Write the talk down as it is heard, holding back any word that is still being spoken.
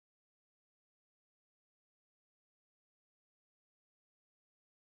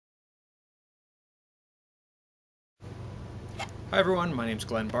Hi everyone, my name is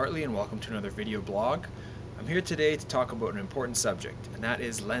Glenn Bartley and welcome to another video blog. I'm here today to talk about an important subject, and that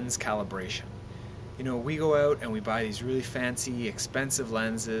is lens calibration. You know, we go out and we buy these really fancy, expensive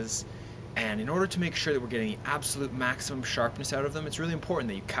lenses, and in order to make sure that we're getting the absolute maximum sharpness out of them, it's really important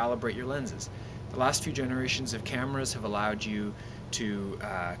that you calibrate your lenses. The last few generations of cameras have allowed you to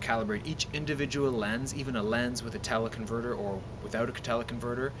calibrate each individual lens, even a lens with a teleconverter or without a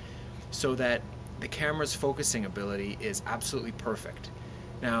teleconverter, so that the camera's focusing ability is absolutely perfect.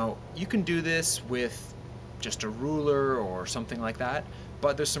 Now, you can do this with just a ruler or something like that,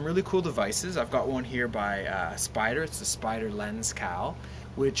 but there's some really cool devices. I've got one here by Spider. It's the Spider Lens Cal,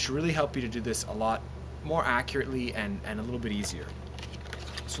 which really help you to do this a lot more accurately and a little bit easier.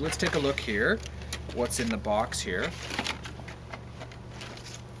 So let's take a look here, what's in the box here.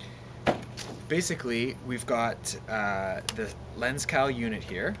 Basically, we've got the Lens Cal unit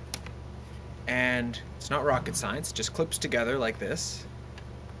here, and it's not rocket science, it just clips together like this.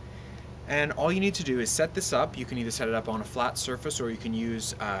 And all you need to do is set this up. You can either set it up on a flat surface or you can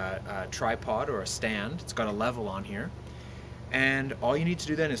use a tripod or a stand. It's got a level on here. And all you need to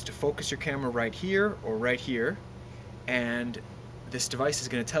do then is to focus your camera right here or right here, and this device is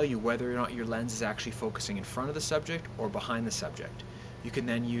going to tell you whether or not your lens is actually focusing in front of the subject or behind the subject. You can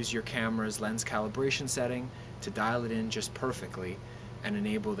then use your camera's lens calibration setting to dial it in just perfectly and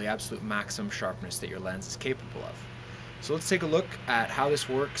enable the absolute maximum sharpness that your lens is capable of. So let's take a look at how this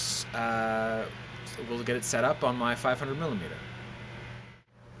works. We'll get it set up on my 500mm.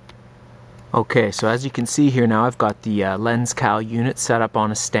 Okay, so as you can see here now, I've got the Lens Cal unit set up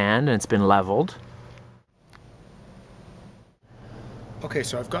on a stand and it's been leveled. Okay,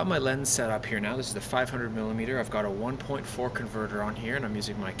 so I've got my lens set up here now. This is the 500mm. I've got a 1.4 converter on here and I'm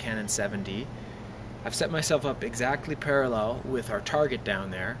using my Canon 7D. I've set myself up exactly parallel with our target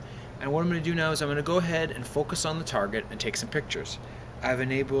down there, and what I'm going to do now is I'm going to go ahead and focus on the target and take some pictures. I've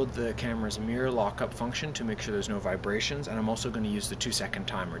enabled the camera's mirror lockup function to make sure there's no vibrations, and I'm also going to use the 2-second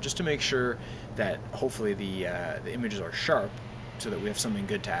timer just to make sure that hopefully the images are sharp so that we have something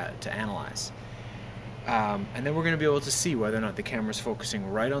good to analyze. And then we're going to be able to see whether or not the camera's focusing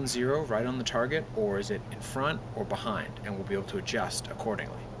right on zero, right on the target, or is it in front or behind, and we'll be able to adjust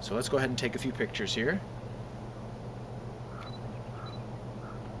accordingly. So let's go ahead and take a few pictures here.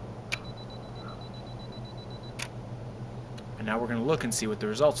 And now we're going to look and see what the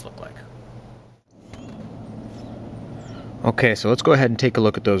results look like. Okay, so let's go ahead and take a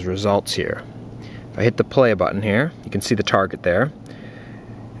look at those results here. If I hit the play button here, you can see the target there.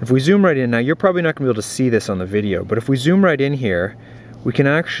 If we zoom right in, now you're probably not going to be able to see this on the video, but if we zoom right in here, we can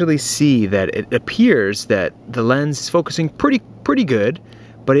actually see that it appears that the lens is focusing pretty good,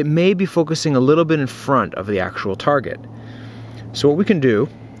 but it may be focusing a little bit in front of the actual target. So what we can do,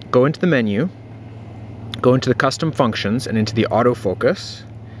 go into the menu, go into the custom functions and into the autofocus,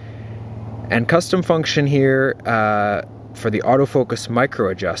 and custom function here for the autofocus micro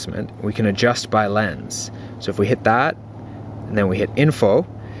adjustment, we can adjust by lens. So if we hit that and then we hit info,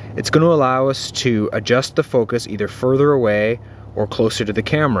 it's going to allow us to adjust the focus either further away or closer to the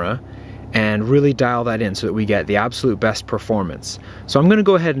camera and really dial that in so that we get the absolute best performance. So I'm going to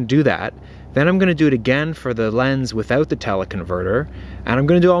go ahead and do that. Then I'm going to do it again for the lens without the teleconverter, and I'm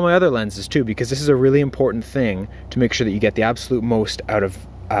going to do all my other lenses too, because this is a really important thing to make sure that you get the absolute most out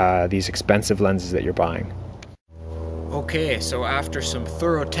of these expensive lenses that you're buying. Okay, so after some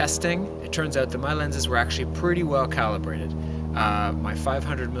thorough testing, it turns out that my lenses were actually pretty well calibrated. My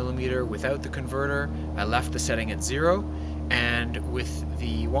 500mm without the converter, I left the setting at 0, and with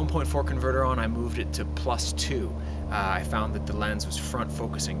the 1.4 converter on, I moved it to +2. I found that the lens was front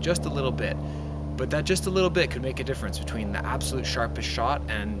focusing just a little bit, but that just a little bit could make a difference between the absolute sharpest shot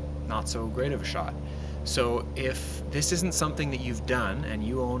and not so great of a shot. So if this isn't something that you've done and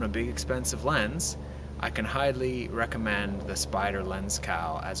you own a big expensive lens, I can highly recommend the Spider Lens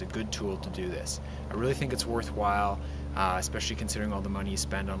Cal as a good tool to do this. I really think it's worthwhile, especially considering all the money you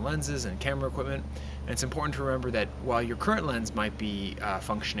spend on lenses and camera equipment. And it's important to remember that while your current lens might be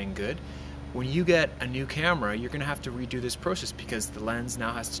functioning good, when you get a new camera, you're going to have to redo this process because the lens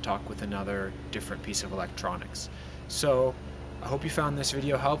now has to talk with another different piece of electronics. So I hope you found this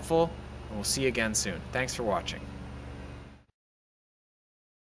video helpful, and we'll see you again soon. Thanks for watching.